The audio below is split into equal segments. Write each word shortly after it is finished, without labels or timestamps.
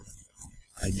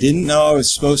I didn't know I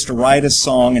was supposed to write a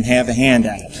song and have a hand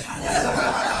at it.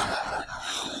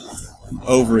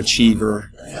 Overachiever.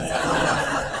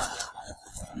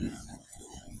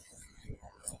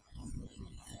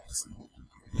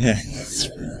 Yeah,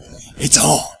 it's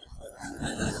on.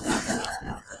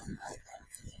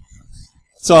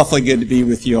 It's awfully good to be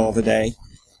with you all today.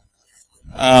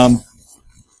 I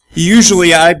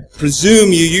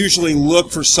presume you usually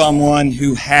look for someone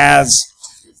who has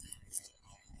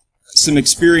some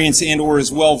experience and or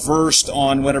is well versed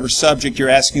on whatever subject you're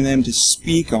asking them to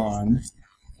speak on.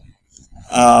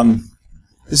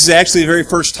 This is actually the very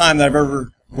first time that I've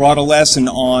ever brought a lesson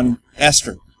on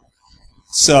Esther.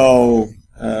 So,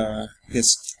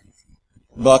 just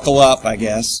buckle up, I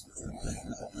guess.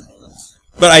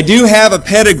 But I do have a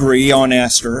pedigree on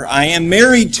Esther. I am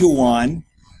married to one,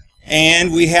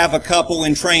 and we have a couple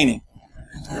in training.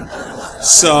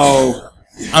 So,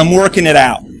 I'm working it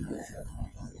out.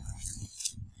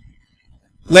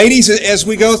 Ladies, as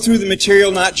we go through the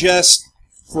material, not just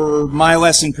for my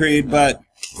lesson period, but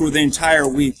for the entire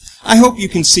week, I hope you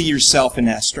can see yourself in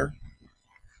Esther.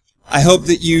 I hope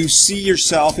that you see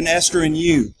yourself in Esther in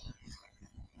you.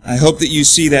 I hope that you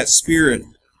see that spirit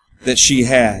that she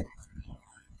had.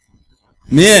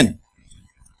 Men,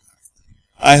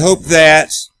 I hope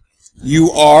that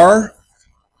you are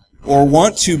or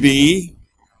want to be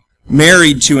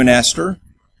married to an Esther,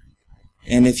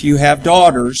 and if you have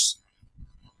daughters,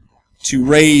 to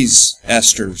raise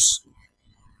Esthers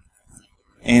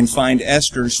and find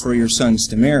Esthers for your sons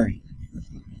to marry.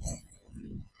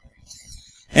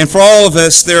 And for all of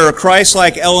us, there are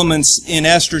Christ-like elements in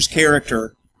Esther's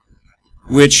character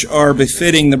which are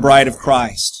befitting the bride of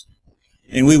Christ.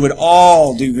 And we would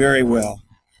all do very well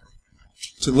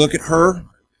to look at her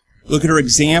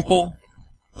example,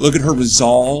 look at her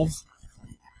resolve,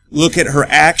 look at her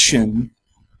action,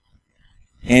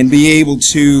 and be able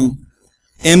to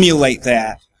emulate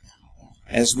that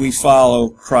as we follow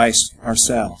Christ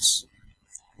ourselves.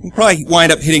 We'll probably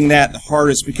wind up hitting that the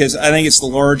hardest because I think it's the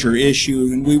larger issue,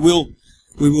 and we will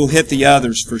hit the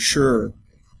others for sure.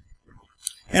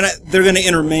 And they're going to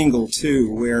intermingle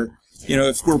too, where,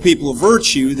 if we're people of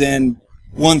virtue, then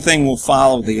one thing will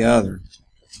follow the other.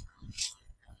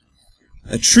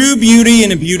 A true beauty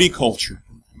in a beauty culture.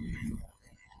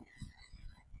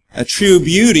 A true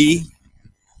beauty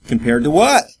compared to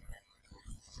what?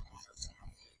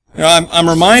 I'm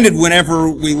reminded whenever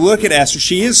we look at Esther,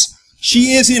 she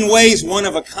is in ways one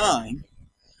of a kind,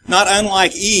 not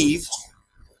unlike Eve,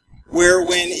 where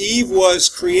when Eve was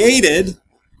created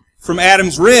from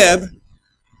Adam's rib,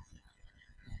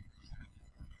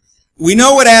 we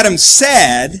know what Adam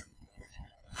said.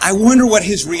 I wonder what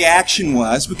his reaction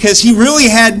was, because he really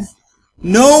had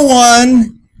no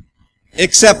one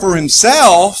except for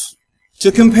himself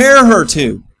to compare her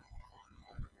to.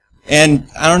 And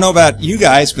I don't know about you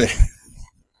guys, but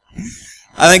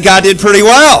I think God did pretty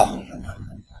well.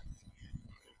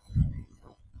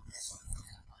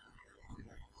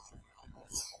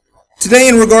 Today,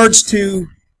 in regards to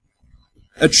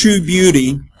a true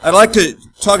beauty, I'd like to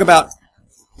talk about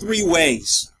 3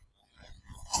 ways.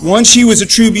 One, she was a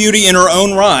true beauty in her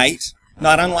own right,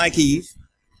 not unlike Eve.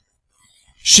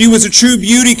 She was a true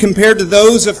beauty compared to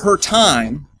those of her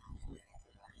time.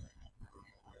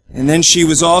 And then she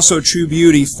was also a true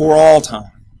beauty for all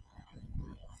time.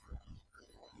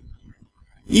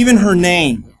 Even her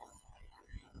name.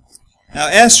 Now,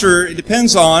 Esther, it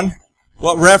depends on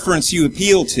what reference you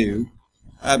appeal to,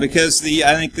 because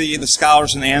I think the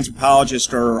scholars and the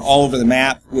anthropologists are all over the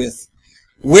map with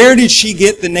where did she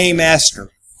get the name Esther?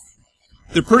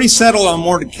 They're pretty settled on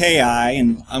Mordecai,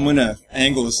 and I'm going to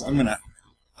angle this.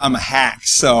 I'm a hack,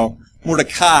 so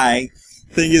Mordecai.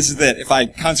 Thing is that if I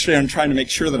concentrate on trying to make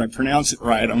sure that I pronounce it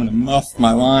right, I'm going to muff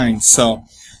my lines. So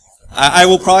I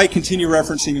will probably continue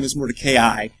referencing him as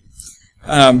Mordecai.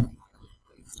 But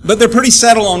they're pretty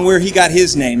settled on where he got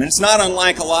his name, and it's not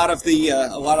unlike a lot of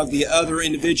the other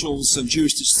individuals of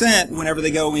Jewish descent. Whenever they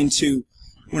go into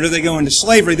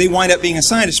slavery, they wind up being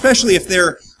assigned, especially if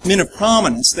they're men of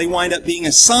prominence, they wind up being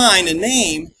assigned a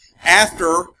name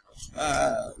after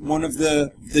one of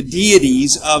the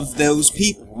deities of those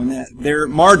people. And their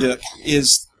Marduk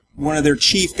is one of their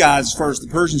chief gods as far as the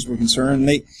Persians were concerned.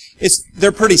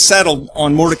 They're pretty settled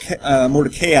on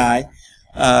Mordecai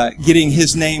getting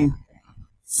his name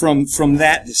from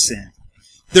that descent.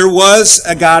 There was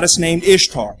a goddess named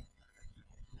Ishtar.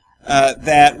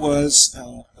 That was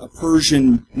a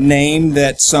Persian name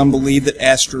that some believe that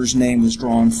Esther's name was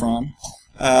drawn from.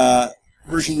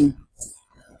 Persian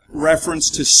reference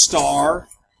to star.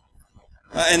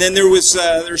 And then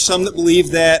there's some that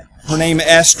believe that her name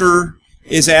Esther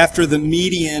is after the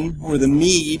Median, or the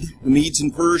Medes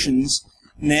and Persians,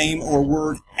 name or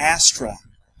word Astra,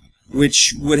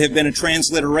 which would have been a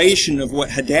transliteration of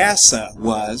what Hadassah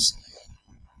was,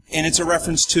 and it's a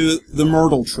reference to the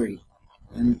myrtle tree.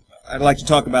 And I'd like to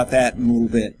talk about that in a little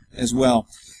bit as well.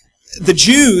 The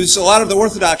Jews, a lot of the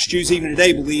Orthodox Jews even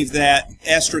today, believe that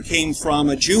Esther came from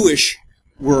a Jewish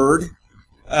word,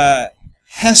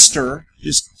 Hester,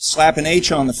 just slap an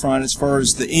H on the front as far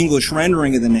as the English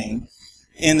rendering of the name,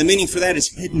 and the meaning for that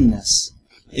is hiddenness,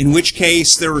 in which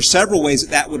case there are several ways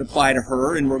that would apply to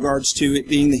her in regards to it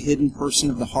being the hidden person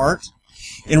of the heart,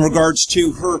 in regards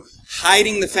to her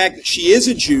hiding the fact that she is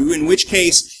a Jew, in which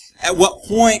case at what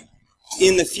point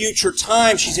in the future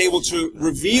time she's able to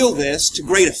reveal this to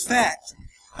great effect.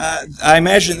 I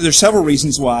imagine there's several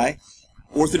reasons why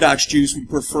Orthodox Jews would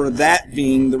prefer that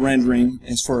being the rendering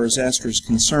as far as Esther is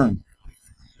concerned.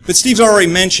 But Steve's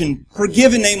already mentioned her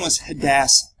given name was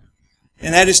Hadassah,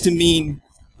 and that is to mean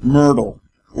myrtle,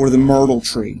 or the myrtle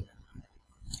tree.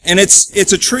 And it's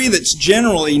a tree that's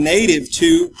generally native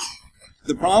to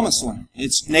the Promised Land.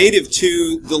 It's native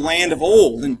to the land of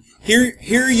old. And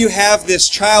here you have this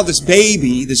child, this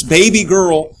baby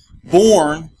girl,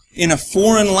 born in a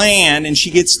foreign land, and she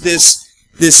gets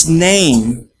this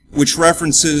name, which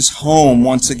references home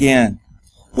once again.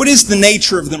 What is the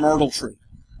nature of the myrtle tree?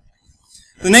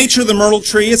 The nature of the myrtle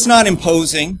tree, it's not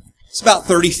imposing. It's about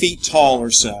 30 feet tall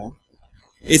or so.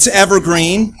 It's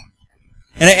evergreen.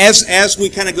 And as we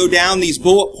kind of go down these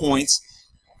bullet points,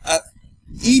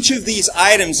 each of these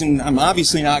items, and I'm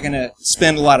obviously not going to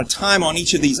spend a lot of time on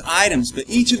each of these items, but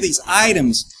each of these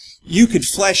items you could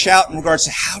flesh out in regards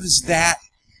to how does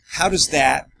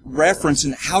that reference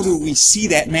and how do we see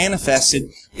that manifested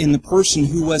in the person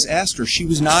who was Esther. She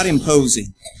was not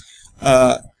imposing.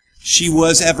 She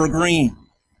was evergreen.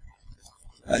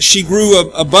 She grew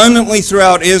abundantly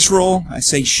throughout Israel. I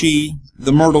say she,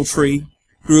 the myrtle tree,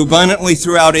 grew abundantly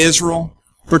throughout Israel,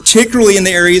 particularly in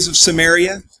the areas of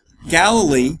Samaria,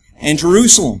 Galilee, and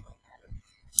Jerusalem.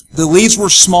 The leaves were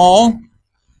small,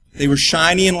 they were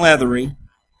shiny and leathery,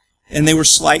 and they were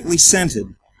slightly scented.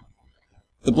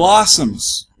 The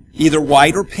blossoms, either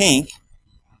white or pink,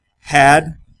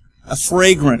 had a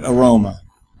fragrant aroma.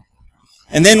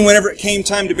 And then whenever it came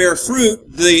time to bear fruit,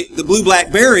 the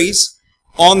blue-black berries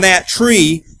on that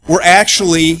tree were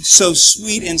actually so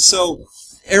sweet and so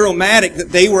aromatic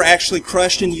that they were actually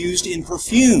crushed and used in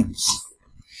perfumes.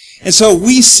 And so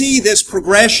we see this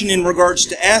progression in regards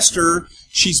to Esther.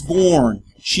 She's born,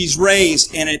 she's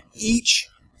raised, and at each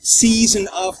season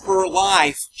of her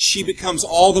life, she becomes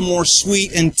all the more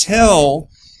sweet until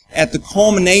at the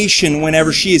culmination,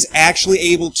 whenever she is actually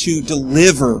able to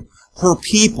deliver her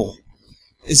people.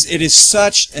 It is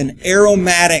such an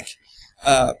aromatic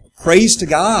praise to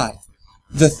God,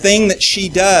 the thing that she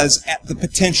does at the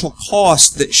potential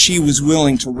cost that she was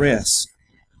willing to risk.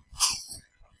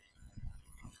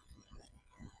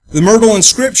 The myrtle in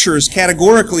Scripture is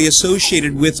categorically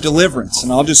associated with deliverance,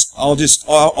 and I'll just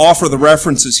offer the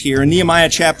references here. In Nehemiah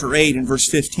chapter 8 and verse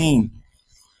 15,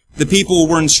 the people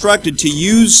were instructed to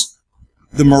use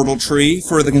the myrtle tree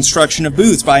for the construction of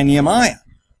booths by Nehemiah.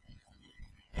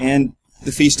 And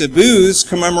the Feast of Booths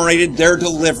commemorated their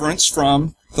deliverance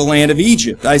from the land of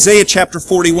Egypt. Isaiah chapter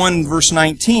 41 verse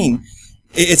 19,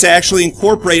 it's actually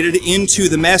incorporated into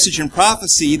the message and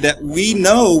prophecy that we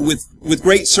know with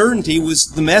great certainty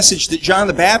was the message that John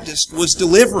the Baptist was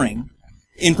delivering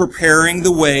in preparing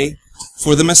the way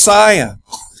for the Messiah.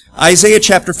 Isaiah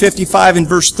chapter 55 and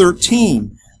verse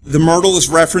 13, the myrtle is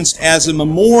referenced as a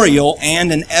memorial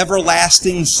and an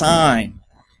everlasting sign.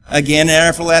 Again, an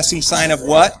everlasting sign of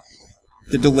what?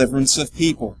 The deliverance of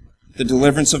people. The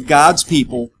deliverance of God's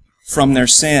people from their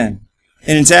sin.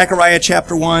 And in Zechariah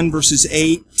chapter 1, verses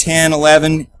 8, 10,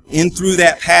 11, in through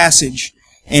that passage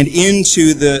and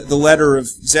into the letter of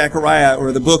Zechariah,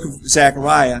 or the book of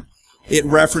Zechariah, it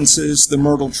references the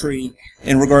myrtle tree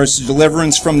in regards to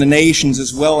deliverance from the nations,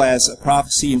 as well as a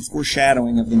prophecy and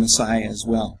foreshadowing of the Messiah as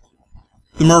well.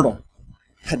 The myrtle,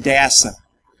 Hadassah.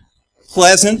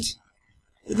 Pleasant,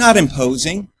 but not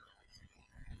imposing.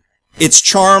 Its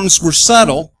charms were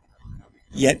subtle,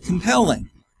 yet compelling.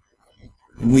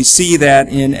 And we see that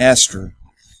in Esther.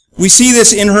 We see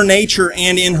this in her nature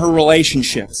and in her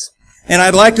relationships. And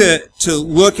I'd like to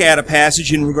look at a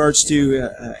passage in regards to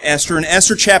Esther, in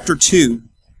Esther chapter 2.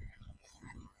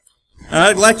 And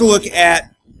I'd like to look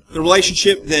at the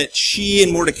relationship that she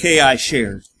and Mordecai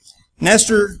shared. In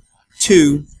Esther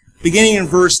 2, beginning in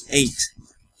verse 8.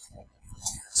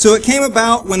 So it came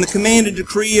about when the command and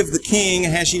decree of the king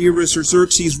Ahasuerus or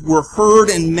Xerxes were heard,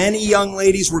 and many young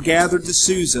ladies were gathered to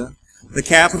Susa, the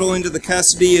capital, into the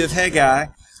custody of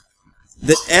Hegai,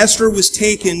 that Esther was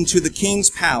taken to the king's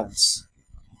palace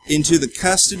into the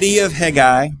custody of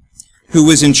Hegai, who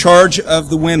was in charge of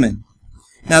the women.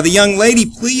 Now the young lady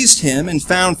pleased him and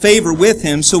found favor with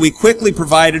him, so he quickly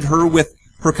provided her with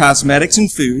her cosmetics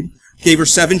and food, gave her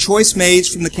 7 choice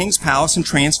maids from the king's palace, and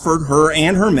transferred her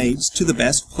and her maids to the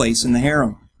best place in the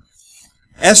harem.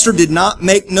 Esther did not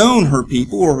make known her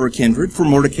people or her kindred, for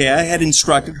Mordecai had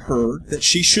instructed her that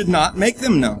she should not make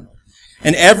them known.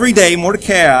 And every day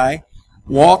Mordecai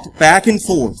walked back and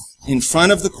forth in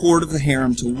front of the court of the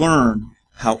harem to learn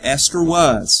how Esther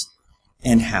was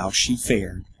and how she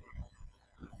fared.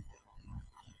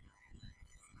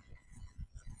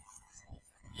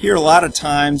 Here a lot of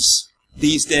times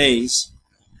these days,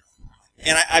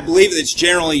 and I believe that it's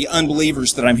generally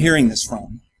unbelievers that I'm hearing this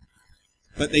from,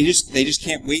 but they just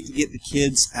can't wait to get the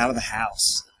kids out of the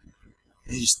house.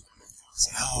 They just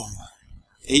say,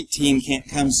 18 can't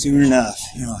come soon enough.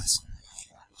 It's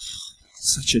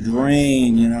such a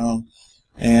drain,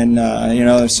 and,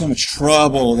 there's so much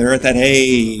trouble. They're at that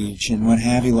age and what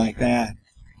have you like that.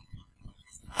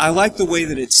 I like the way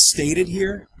that it's stated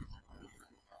here,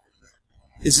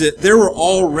 is that there were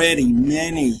already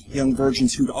many young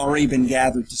virgins who'd already been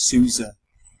gathered to Susa.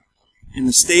 And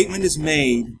the statement is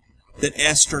made that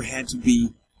Esther had to be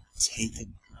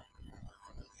taken.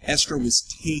 Esther was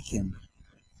taken.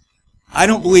 I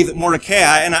don't believe that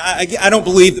Mordecai, and I don't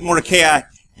believe that Mordecai,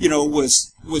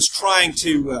 was trying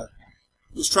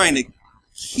to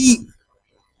keep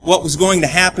what was going to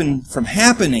happen from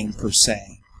happening per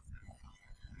se.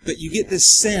 But you get this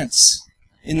sense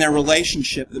in their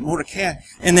relationship that Mordecai,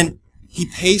 and then he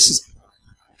paces.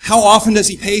 How often does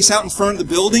he pace out in front of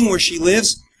the building where she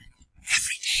lives?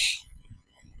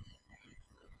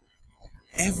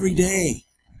 Every day. Every day.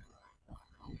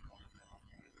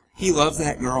 He loved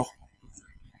that girl.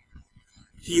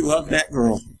 He loved that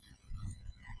girl.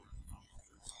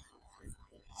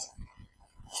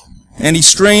 And he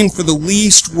strained for the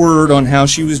least word on how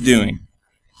she was doing.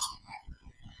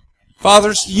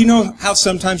 Fathers, you know how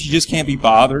sometimes you just can't be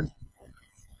bothered?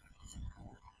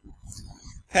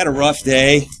 Had a rough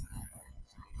day.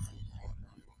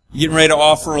 Getting ready to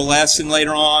offer a lesson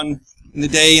later on in the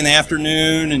day, in the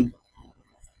afternoon, and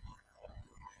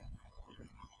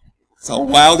it's all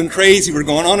wild and crazy. We're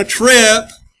going on a trip.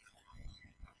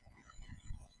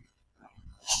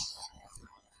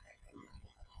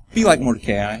 Be like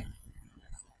Mordecai.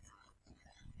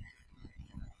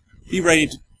 Be ready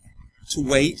to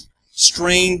wait.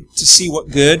 Strain to see what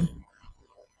good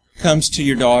comes to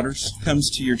your daughters,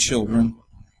 comes to your children.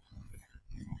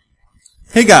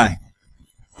 Hegai,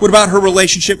 what about her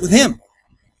relationship with him?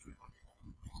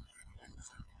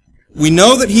 We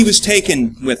know that he was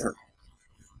taken with her.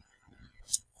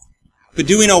 But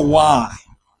do we know why?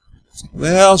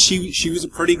 Well, she was a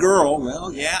pretty girl.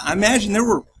 Well, yeah, I imagine there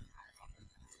were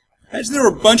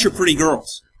a bunch of pretty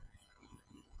girls.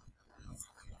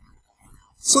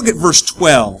 Let's look at verse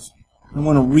 12. I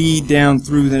want to read down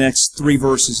through the next 3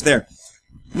 verses there.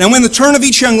 Now when the turn of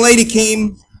each young lady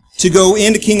came to go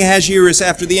into King Ahasuerus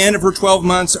after the end of her 12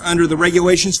 months under the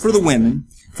regulations for the women,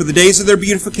 for the days of their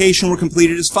beautification were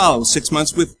completed as follows: 6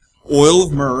 months with oil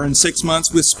of myrrh, and 6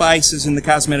 months with spices and the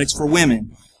cosmetics for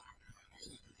women.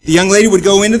 The young lady would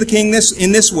go into the king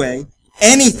in this way.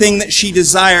 Anything that she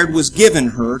desired was given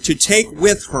her to take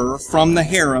with her from the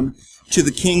harem to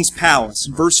the king's palace.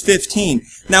 Verse 15.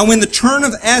 Now when the turn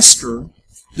of Esther,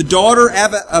 the daughter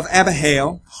of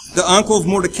Abihail, the uncle of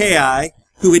Mordecai,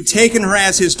 who had taken her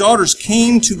as his daughters,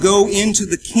 came to go into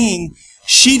the king,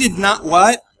 she did not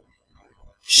what?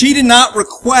 She did not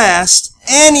request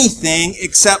anything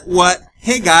except what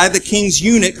Hegai, the king's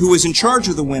eunuch who was in charge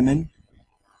of the women,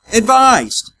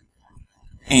 advised.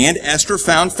 And Esther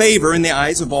found favor in the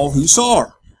eyes of all who saw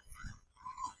her.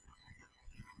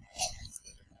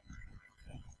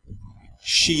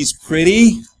 She's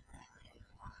pretty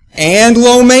and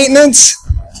low maintenance.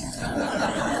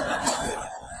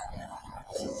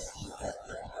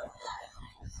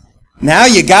 Now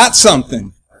you got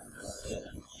something.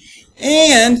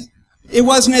 And it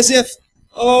wasn't as if,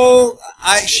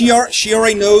 she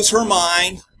already knows her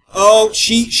mind.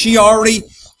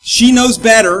 She knows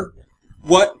better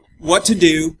what to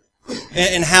do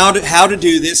and how to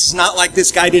do this. It's not like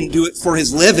this guy didn't do it for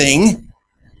his living.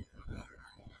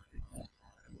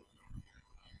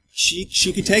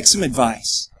 She could take some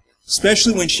advice,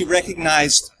 especially when she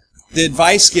recognized the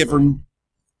advice giver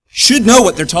should know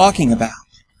what they're talking about.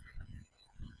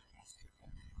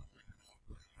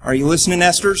 Are you listening,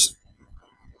 Esther's?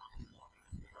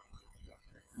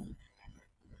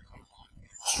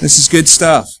 This is good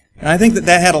stuff. And I think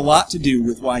that had a lot to do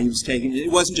with why he was taken.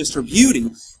 It wasn't just her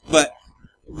beauty, but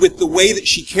with the way that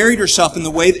she carried herself and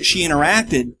the way that she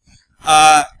interacted,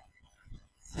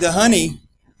 the honey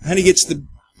gets the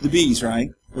bees, right?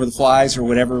 Or the flies, or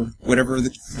whatever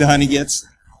the honey gets.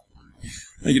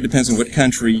 I think it depends on what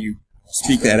country you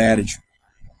speak that adage.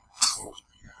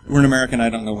 We're an American, I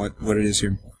don't know what it is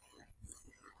here.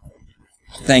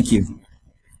 Thank you.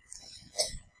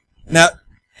 Now,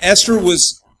 Esther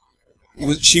was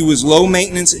low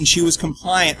maintenance and she was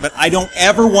compliant, but I don't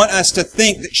ever want us to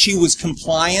think that she was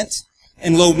compliant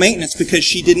and low maintenance because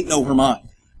she didn't know her mind.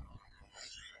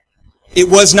 It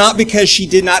was not because she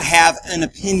did not have an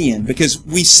opinion, because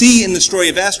we see in the story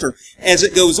of Esther, as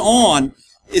it goes on,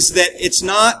 is that it's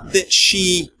not that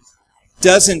she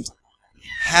doesn't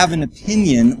have an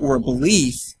opinion or a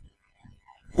belief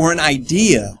or an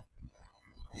idea.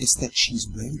 It's that she's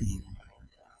waiting.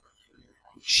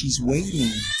 She's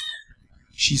waiting.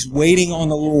 She's waiting on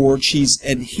the Lord. She's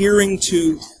adhering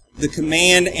to the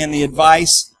command and the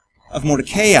advice of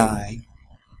Mordecai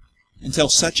until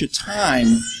such a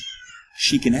time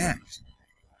she can act.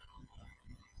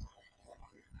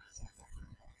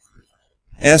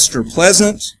 Esther,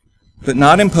 pleasant but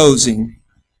not imposing.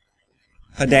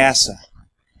 Hadassah,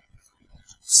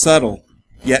 subtle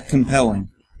yet compelling.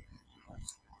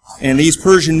 And these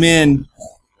Persian men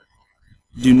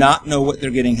do not know what they're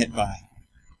getting hit by.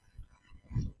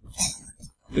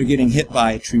 They're getting hit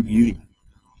by a true beauty.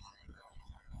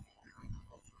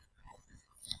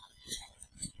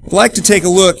 I'd like to take a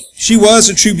look. She was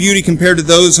a true beauty compared to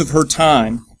those of her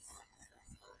time.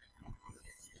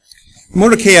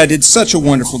 Mordecai did such a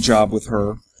wonderful job with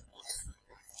her.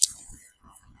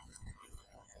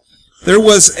 There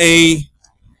was a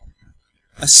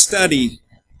study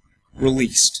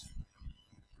released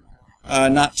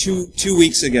not two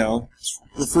weeks ago,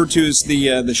 referred to as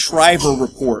the Shriver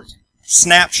Report,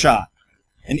 Snapshot,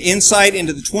 an insight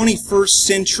into the 21st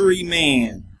century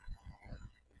man.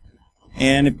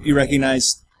 And if you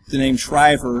recognize the name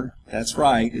Shriver, that's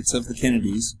right, it's of the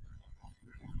Kennedys.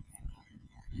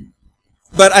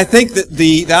 But I think that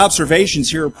the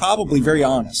observations here are probably very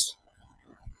honest.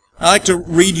 I'd like to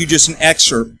read you just an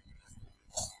excerpt.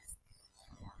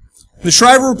 The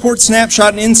Shriver Report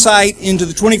Snapshot, an insight into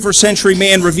the 21st century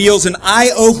man, reveals an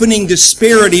eye-opening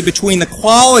disparity between the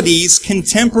qualities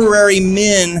contemporary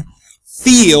men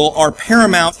feel are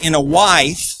paramount in a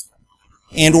wife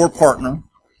and or partner,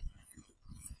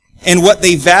 and what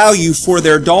they value for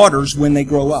their daughters when they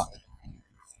grow up.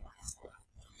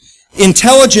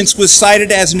 Intelligence was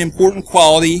cited as an important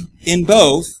quality in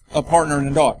both a partner and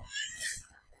a daughter.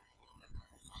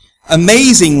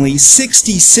 Amazingly,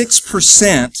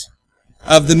 66%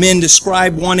 of the men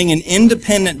describe wanting an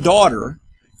independent daughter,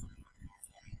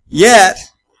 yet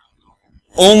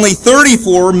only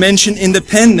 34 mention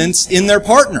independence in their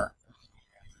partner.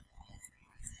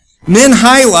 Men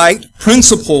highlight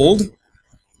principled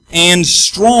and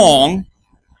strong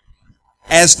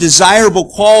as desirable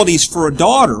qualities for a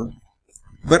daughter,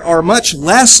 but are much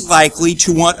less likely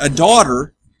to want a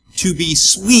daughter to be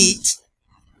sweet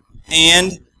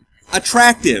and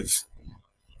attractive,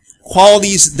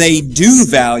 qualities they do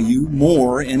value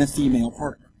more in a female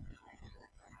partner.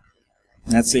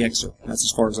 And that's the excerpt. That's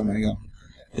as far as I'm going to go.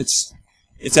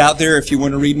 It's out there if you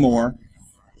want to read more.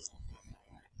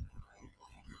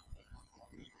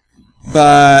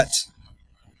 But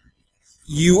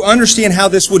you understand how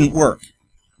this wouldn't work.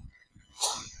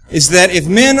 Is that if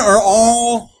men are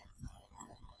all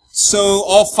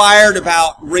fired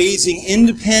about raising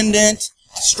independent,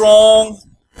 strong,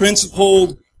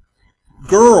 principled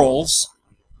girls,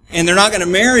 and they're not going to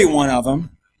marry one of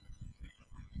them,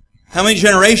 how many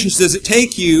generations does it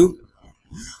take you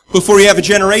before you have a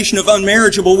generation of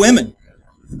unmarriageable women?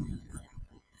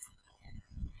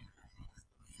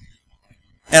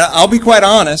 And I'll be quite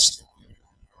honest,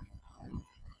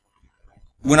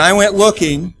 when I went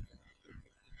looking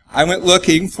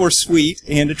for sweet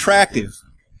and attractive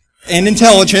and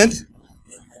intelligent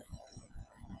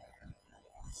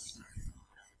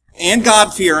and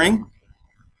God-fearing.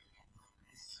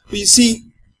 But you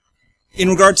see, in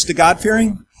regards to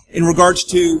God-fearing, in regards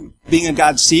to being a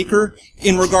God-seeker,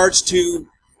 in regards to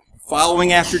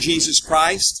following after Jesus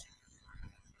Christ,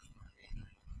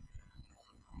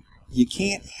 you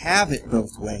can't have it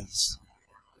both ways.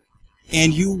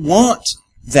 And you want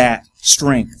that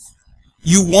strength.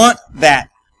 You want that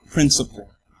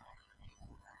principle.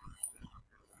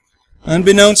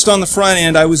 Unbeknownst on the front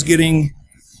end, I was getting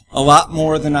a lot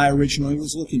more than I originally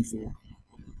was looking for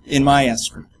in my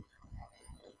Esther.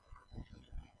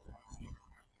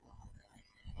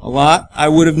 A lot I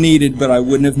would have needed, but I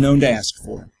wouldn't have known to ask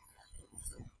for it.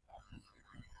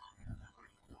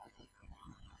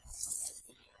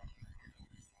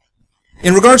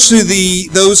 In regards to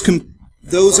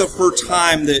those of her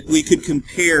time that we could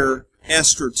compare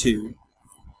Esther to,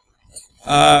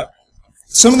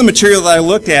 some of the material that I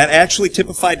looked at actually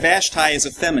typified Vashti as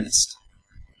a feminist.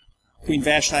 Queen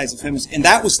Vashti as a feminist. And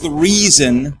that was the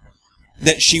reason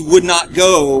that she would not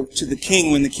go to the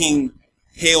king when the king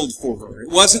hailed for her. It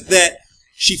wasn't that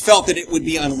she felt that it would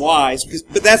be unwise,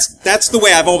 but that's the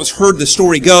way I've always heard the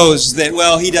story goes, that,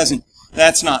 well,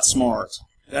 that's not smart.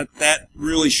 He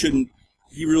really shouldn't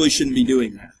be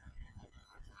doing that.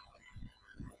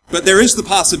 But there is the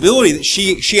possibility that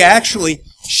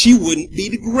she wouldn't be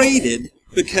degraded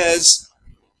because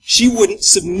she wouldn't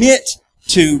submit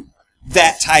to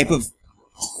that type of...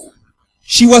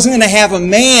 She wasn't going to have a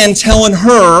man telling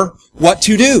her what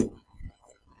to do.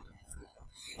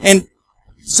 And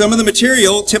some of the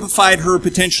material typified her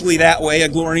potentially that way, a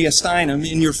Gloria Steinem,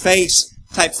 in-your-face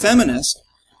type feminist,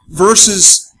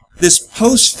 versus this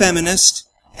post-feminist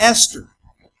Esther.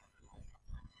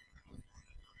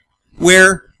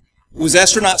 Where, was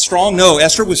Esther not strong? No,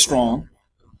 Esther was strong.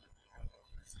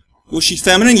 Was she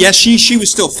feminine? Yes, she was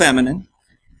still feminine.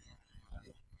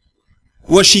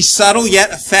 Was she subtle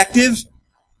yet effective?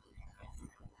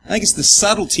 I think it's the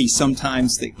subtlety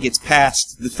sometimes that gets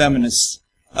past the feminists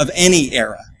of any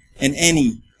era and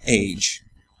any age.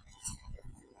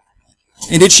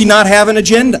 And did she not have an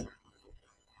agenda?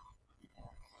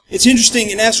 It's interesting,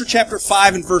 in Esther chapter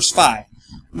 5 and verse 5,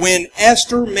 when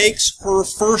Esther makes her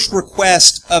first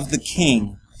request of the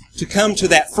king to come to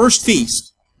that first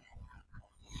feast,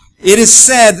 it is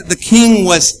said that the king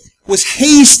was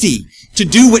hasty to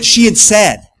do what she had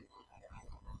said.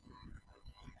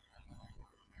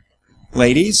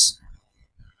 Ladies,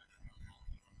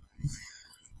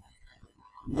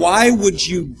 why would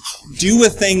you do a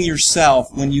thing yourself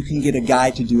when you can get a guy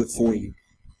to do it for you?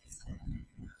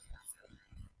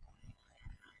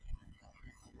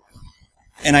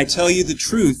 And I tell you the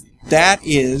truth, that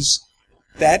is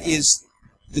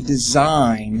the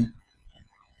design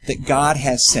that God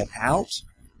has set out.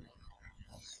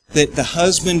 That the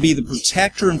husband be the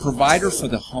protector and provider for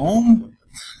the home.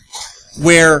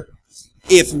 Where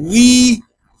if we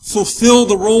fulfill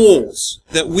the roles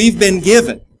that we've been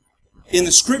given in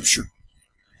the Scripture,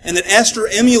 and that Esther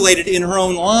emulated in her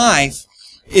own life,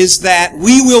 is that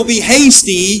we will be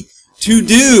hasty to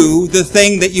do the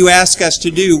thing that you ask us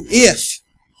to do if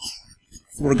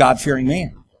we're a God-fearing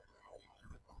man.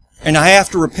 And I have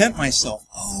to repent myself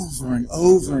over and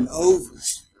over and over.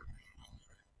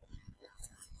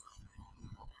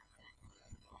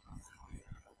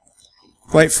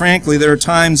 Quite frankly, there are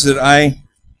times that I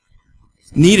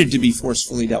needed to be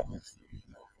forcefully dealt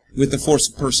with the force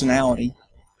of personality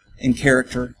and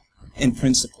character and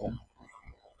principle.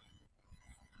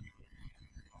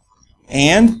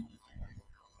 And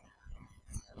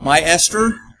my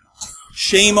Esther,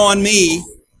 shame on me.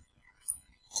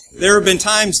 There have been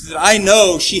times that I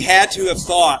know she had to have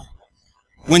thought,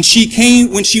 when she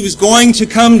was going to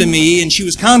come to me and she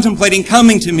was contemplating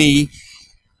coming to me,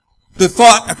 the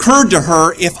thought occurred to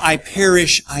her, if I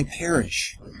perish, I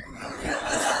perish.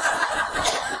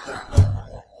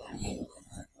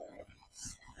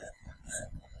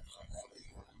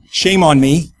 Shame on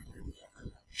me.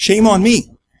 Shame on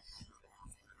me.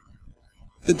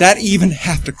 That even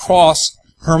have to cross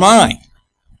her mind.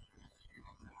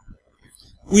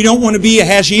 We don't want to be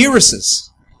Ahasuerus,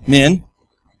 men.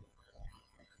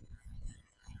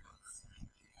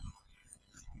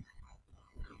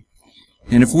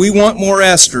 And if we want more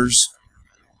Esthers,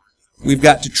 we've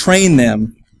got to train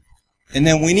them, and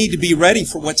then we need to be ready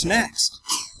for what's next.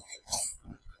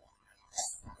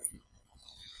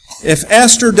 If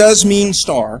Esther does mean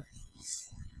star,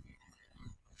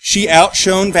 she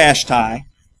outshone Vashti,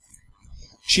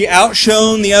 she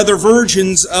outshone the other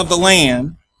virgins of the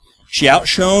land, she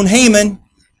outshone Haman,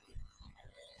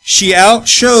 she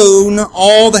outshone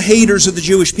all the haters of the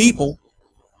Jewish people,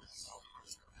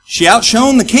 she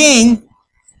outshone the king,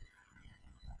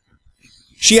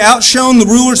 she outshone the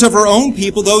rulers of her own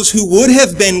people, those who would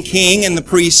have been king and the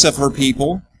priests of her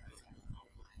people.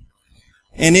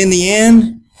 And in the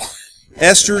end,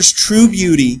 Esther's true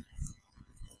beauty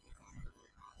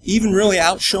even really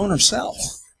outshone herself.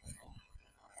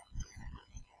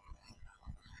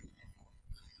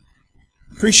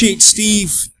 Appreciate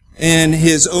Steve and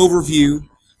his overview,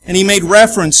 and he made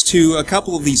reference to a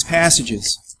couple of these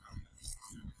passages.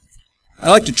 I'd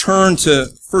like to turn to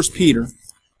 1 Peter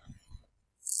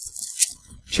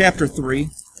chapter 3.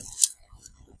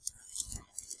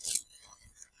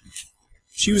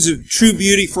 She was a true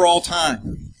beauty for all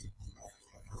time.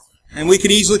 And we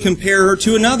could easily compare her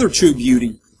to another true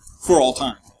beauty for all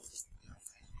time.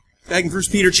 Back in 1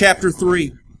 Peter chapter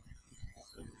 3.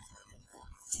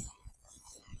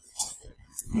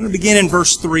 I'm going to begin in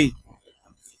verse 3.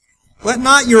 Let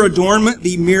not your adornment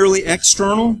be merely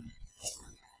external,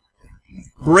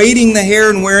 braiding the hair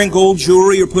and wearing gold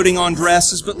jewelry or putting on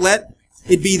dresses, but let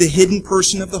it be the hidden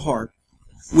person of the heart,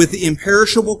 with the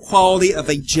imperishable quality of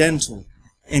a gentle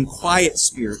and quiet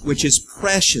spirit, which is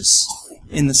precious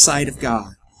in the sight of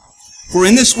God. For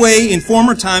in this way, in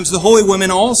former times, the holy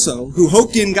women also, who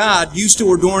hoped in God, used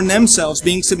to adorn themselves,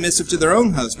 being submissive to their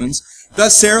own husbands.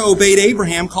 Thus Sarah obeyed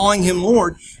Abraham, calling him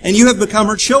Lord, and you have become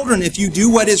her children if you do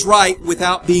what is right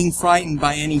without being frightened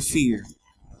by any fear.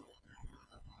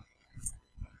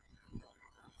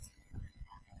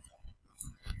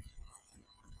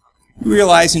 You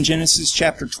realize in Genesis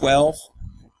chapter 12,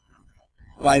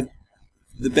 by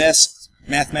the best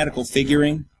mathematical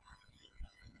figuring,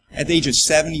 at the age of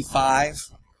 75,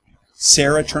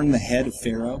 Sarah turned the head of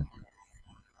Pharaoh.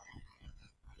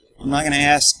 I'm not going to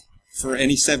ask for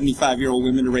any 75-year-old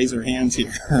women to raise their hands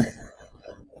here.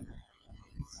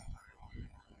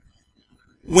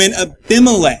 When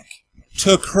Abimelech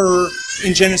took her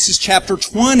in Genesis chapter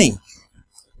 20,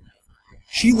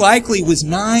 she likely was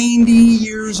 90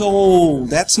 years old.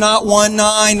 That's not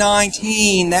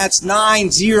 1919. That's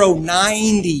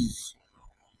 90.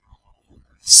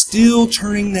 Still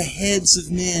turning the heads of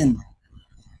men.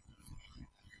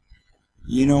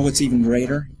 You know what's even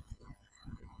greater?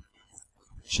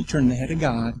 She turned the head of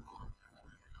God.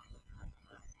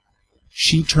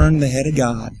 She turned the head of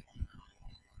God.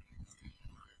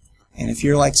 And if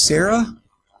you're like Sarah,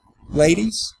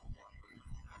 ladies,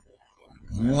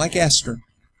 and you're like Esther,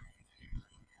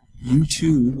 you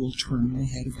too will turn the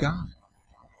head of God.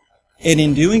 And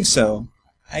in doing so,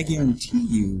 I guarantee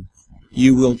you,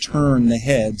 you will turn the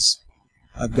heads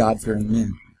of God-fearing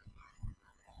men.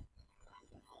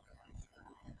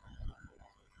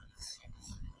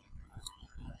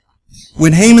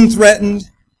 When Haman threatened,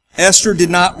 Esther did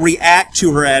not react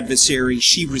to her adversary,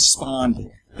 she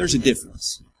responded. There's a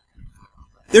difference.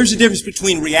 There's a difference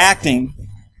between reacting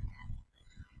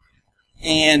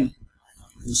and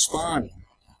responding.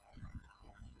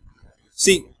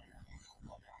 See,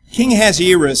 King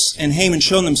Ahasuerus and Haman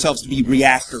shown themselves to be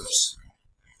reactors.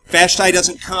 Vashti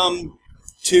doesn't come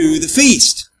to the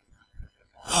feast.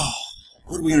 Oh,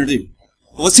 what are we going to do?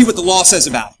 Well, let's see what the law says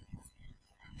about it.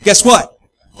 Guess what?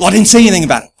 Law didn't say anything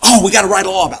about it. Oh, we got to write a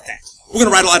law about that. We're going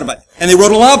to write a law about it. And they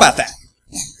wrote a law about that.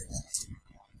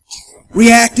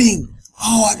 Reacting.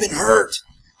 Oh, I've been hurt.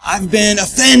 I've been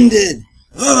offended.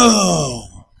 Oh,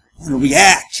 I'm going to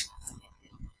react.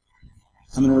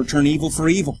 I'm going to return evil for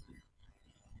evil.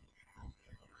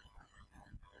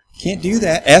 Can't do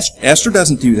that. Esther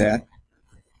doesn't do that.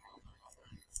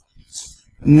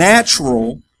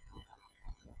 Natural.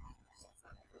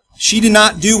 She did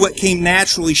not do what came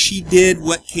naturally. She did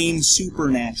what came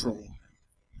supernaturally.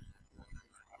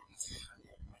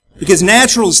 Because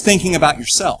natural is thinking about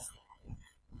yourself.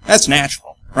 That's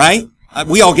natural, right?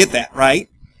 We all get that, right?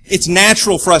 It's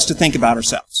natural for us to think about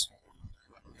ourselves.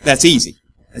 That's easy.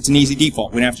 That's an easy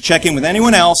default. We don't have to check in with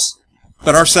anyone else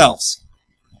but ourselves.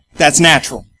 That's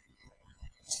natural.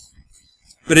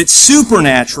 But it's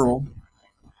supernatural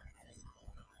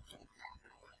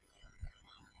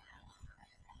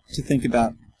to think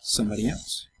about somebody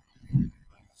else.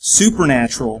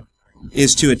 Supernatural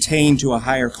is to attain to a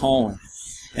higher calling.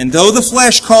 And though the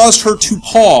flesh caused her to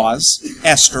pause,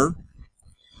 Esther,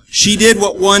 she did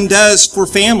what one does for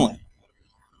family.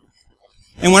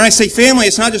 And when I say family,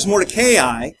 it's not just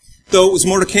Mordecai, though it was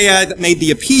Mordecai that made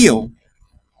the appeal,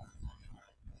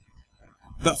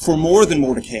 but for more than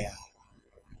Mordecai.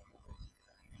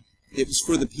 It was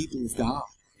for the people of God.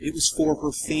 It was for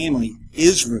her family,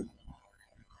 Israel.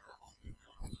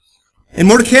 And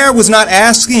Mordecai was not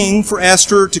asking for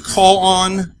Esther to call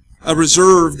on a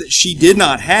reserve that she did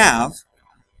not have,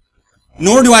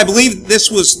 nor do I believe that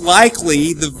this was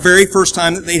likely the very first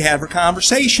time that they'd have a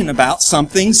conversation about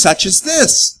something such as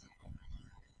this.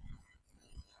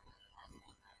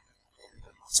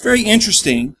 It's very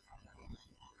interesting,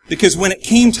 because when it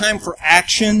came time for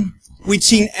action, we'd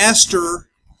seen Esther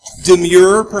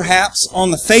demure, perhaps,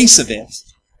 on the face of it.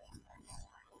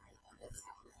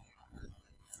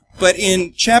 But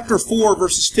in chapter 4,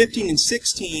 verses 15 and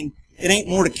 16, it ain't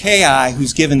Mordecai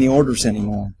who's giving the orders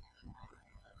anymore.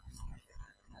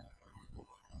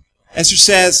 Esther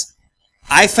says,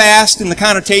 I fast, and the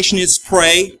connotation is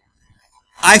pray.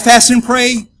 I fast and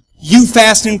pray, you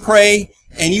fast and pray,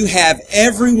 and you have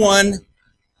everyone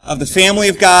of the family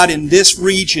of God in this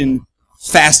region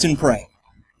fast and pray.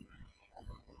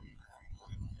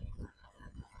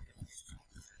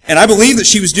 And I believe that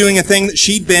she was doing a thing that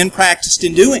she'd been practiced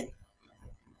in doing.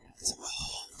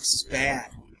 Oh, this is bad.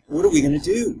 What are we going to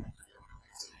do?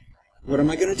 What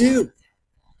am I going to do?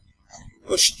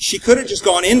 Well, she could have just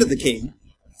gone into the king,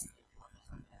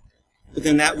 but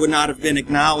then that would not have been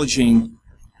acknowledging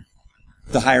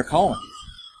the higher calling.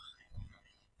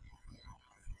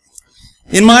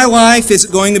 In my life, is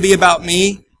it going to be about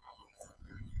me,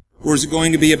 or is it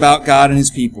going to be about God and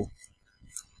His people?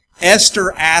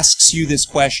 Esther asks you this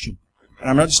question, and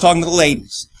I'm not just talking to the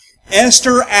ladies.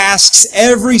 Esther asks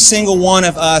every single one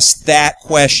of us that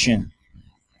question.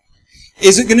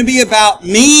 Is it going to be about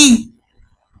me,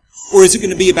 or is it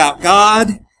going to be about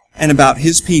God and about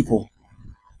His people?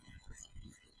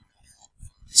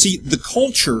 See, the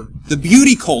culture, the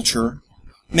beauty culture,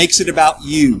 makes it about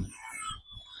you.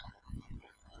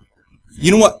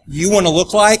 You know what you want to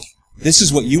look like? This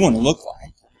is what you want to look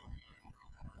like.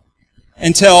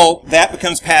 Until that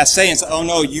becomes passé and say, oh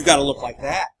no, you got to look like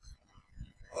that.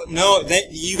 No,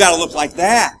 you got to look like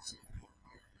that.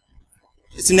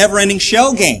 It's a never-ending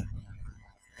shell game.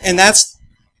 And that's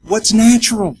what's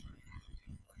natural.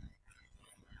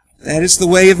 That is the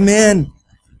way of men.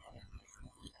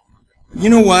 You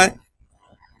know what?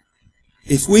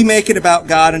 If we make it about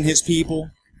God and His people,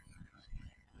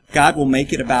 God will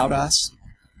make it about us.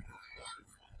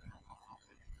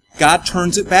 God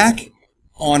turns it back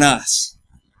on us.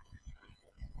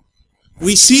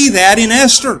 We see that in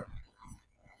Esther.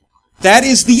 That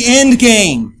is the end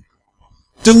game.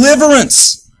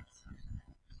 Deliverance.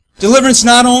 Deliverance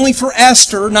not only for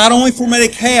Esther, not only for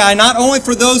Mordecai, not only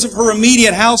for those of her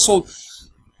immediate household,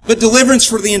 but deliverance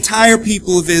for the entire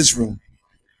people of Israel.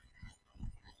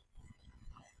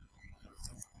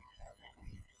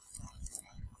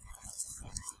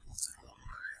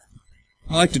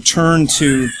 I'd like to turn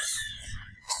to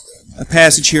a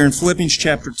passage here in Philippians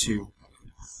chapter 2.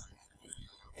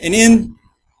 And in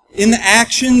the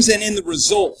actions and in the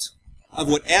result of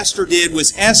what Esther did,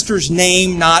 was Esther's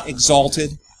name not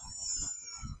exalted?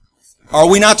 Are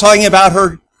we not talking about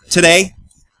her today?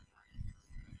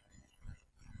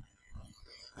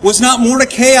 Was not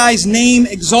Mordecai's name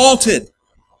exalted?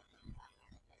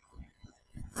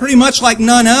 Pretty much like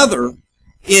none other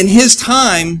in his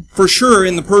time, for sure,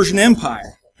 in the Persian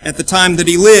Empire, at the time that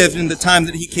he lived and the time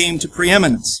that he came to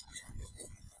preeminence.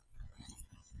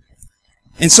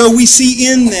 And so we see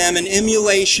in them an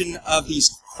emulation of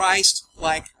these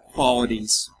Christ-like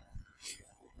qualities.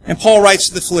 And Paul writes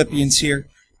to the Philippians here,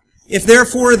 if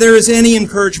therefore there is any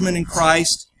encouragement in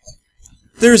Christ,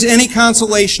 if there is any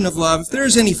consolation of love, if there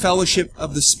is any fellowship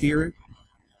of the Spirit,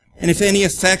 and if any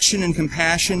affection and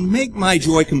compassion, make my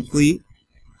joy complete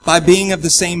by being of the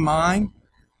same mind,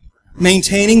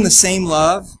 maintaining the same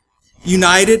love,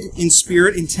 united in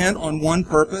spirit, intent on one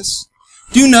purpose.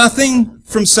 Do nothing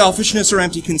from selfishness or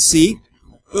empty conceit,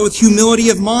 but with humility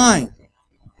of mind.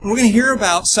 And we're going to hear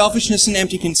about selfishness and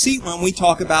empty conceit when we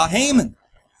talk about Haman.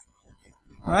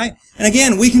 All right? And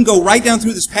again, we can go right down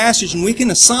through this passage and we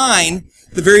can assign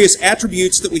the various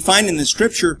attributes that we find in the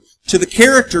Scripture to the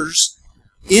characters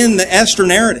in the Esther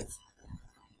narrative.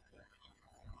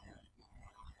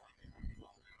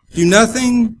 Do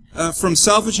nothing from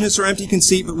selfishness or empty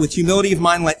conceit, but with humility of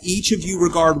mind, let each of you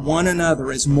regard one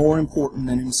another as more important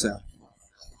than himself.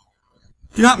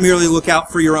 Do not merely look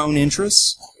out for your own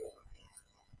interests,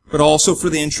 but also for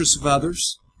the interests of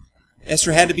others.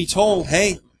 Esther had to be told,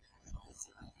 hey,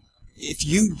 if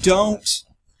you don't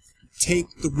take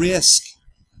the risk,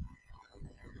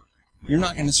 you're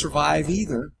not going to survive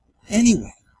either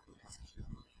anyway.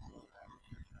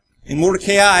 And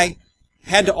Mordecai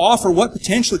had to offer what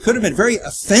potentially could have been a very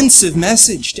offensive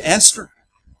message to Esther.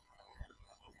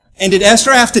 And did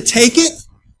Esther have to take it?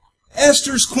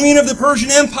 Esther's queen of the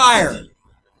Persian Empire.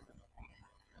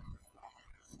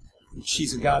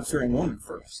 She's a God-fearing woman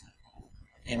first,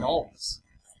 and always.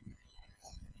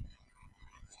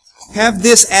 Have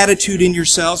this attitude in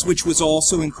yourselves, which was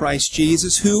also in Christ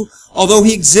Jesus, who, although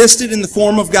He existed in the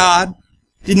form of God,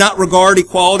 did not regard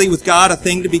equality with God a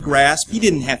thing to be grasped. He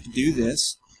didn't have to do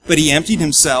this. But He emptied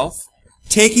Himself,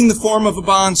 taking the form of a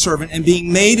bondservant, and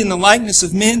being made in the likeness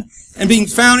of men, and being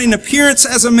found in appearance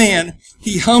as a man,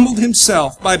 He humbled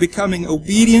Himself by becoming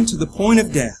obedient to the point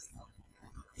of death,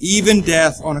 even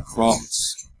death on a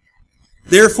cross.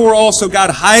 Therefore also God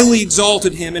highly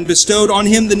exalted Him and bestowed on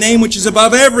Him the name which is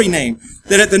above every name,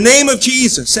 that at the name of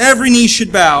Jesus every knee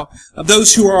should bow, of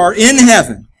those who are in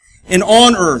heaven and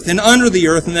on earth and under the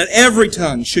earth, and that every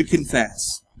tongue should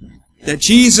confess that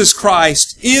Jesus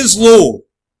Christ is Lord,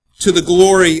 to the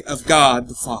glory of God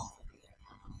the Father.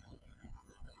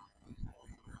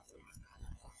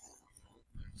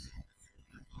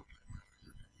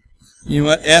 You know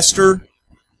what? Esther,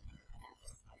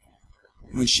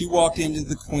 when she walked into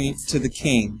the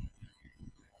king,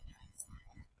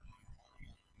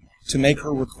 to make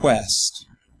her request,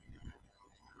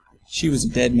 she was a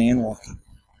dead man walking.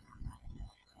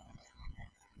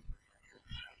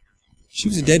 She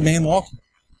was a dead man walking.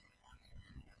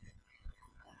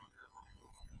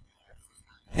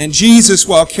 And Jesus,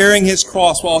 while carrying His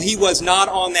cross, while He was not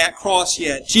on that cross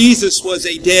yet, Jesus was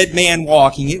a dead man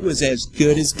walking. It was as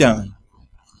good as done.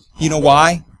 You know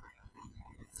why?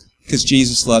 Because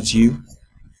Jesus loves you.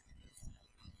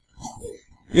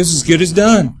 It was as good as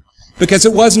done. Because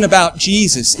it wasn't about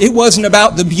Jesus. It wasn't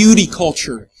about the beauty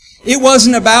culture. It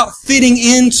wasn't about fitting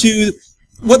into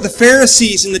what the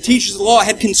Pharisees and the teachers of the law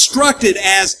had constructed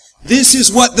as this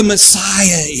is what the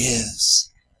Messiah is.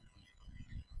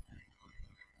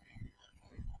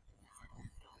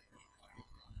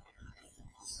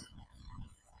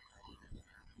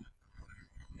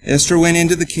 Esther went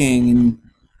into the king, and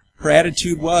her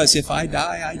attitude was, if I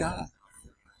die, I die.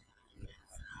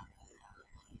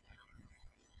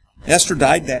 Esther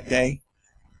died that day.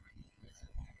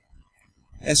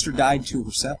 Esther died to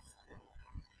herself.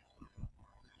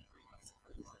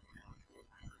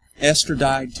 Esther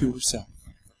died to herself.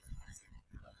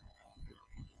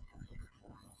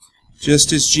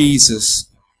 Just as Jesus,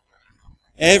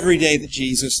 every day that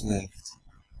Jesus lived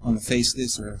on the face of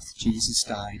this earth, Jesus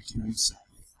died to Himself.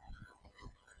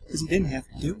 Because He didn't have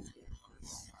to do it.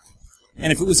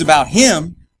 And if it was about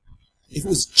Him, if it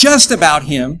was just about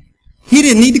Him, He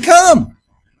didn't need to come.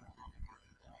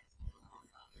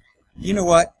 You know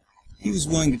what? He was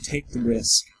willing to take the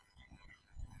risk.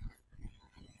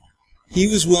 He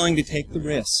was willing to take the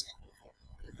risk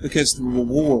because the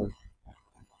reward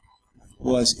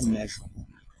was immeasurable.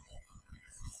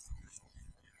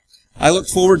 I look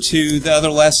forward to the other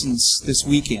lessons this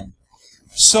weekend.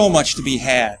 So much to be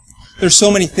had. There's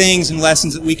so many things and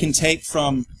lessons that we can take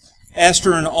from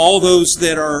Esther and all those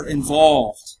that are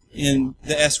involved in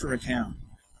the Esther account.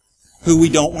 Who we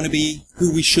don't want to be,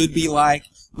 who we should be like,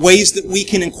 ways that we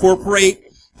can incorporate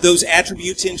those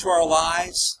attributes into our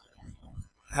lives,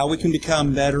 how we can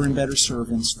become better and better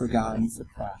servants for God and for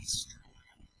Christ.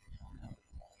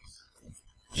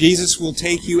 Jesus will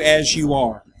take you as you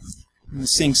are. I'm going to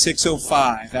sing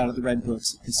 605 out of the Red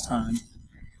Books at this time.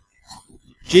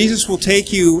 Jesus will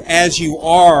take you as you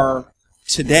are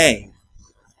today.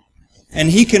 And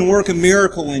He can work a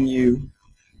miracle in you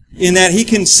in that He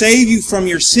can save you from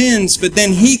your sins, but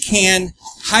then He can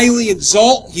highly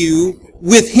exalt you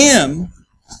with Him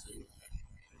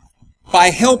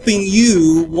by helping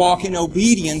you walk in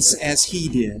obedience as He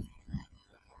did.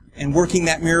 And working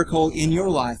that miracle in your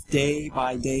life day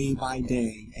by day by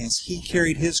day. As He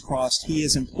carried His cross, He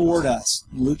has implored us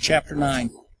in Luke chapter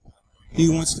 9. He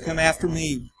who wants to come after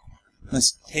me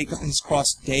must take up his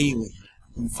cross daily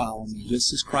and follow me,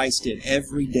 just as Christ did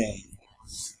every day.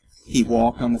 He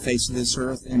walked on the face of this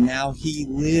earth, and now He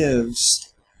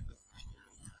lives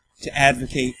to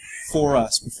advocate for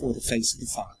us before the face of the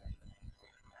Father.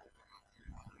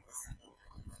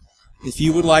 If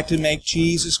you would like to make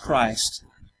Jesus Christ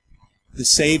the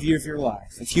Savior of your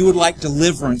life, if you would like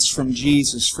deliverance from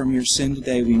Jesus from your sin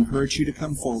today, we encourage you to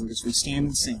come forward as we stand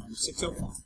and sing. 605.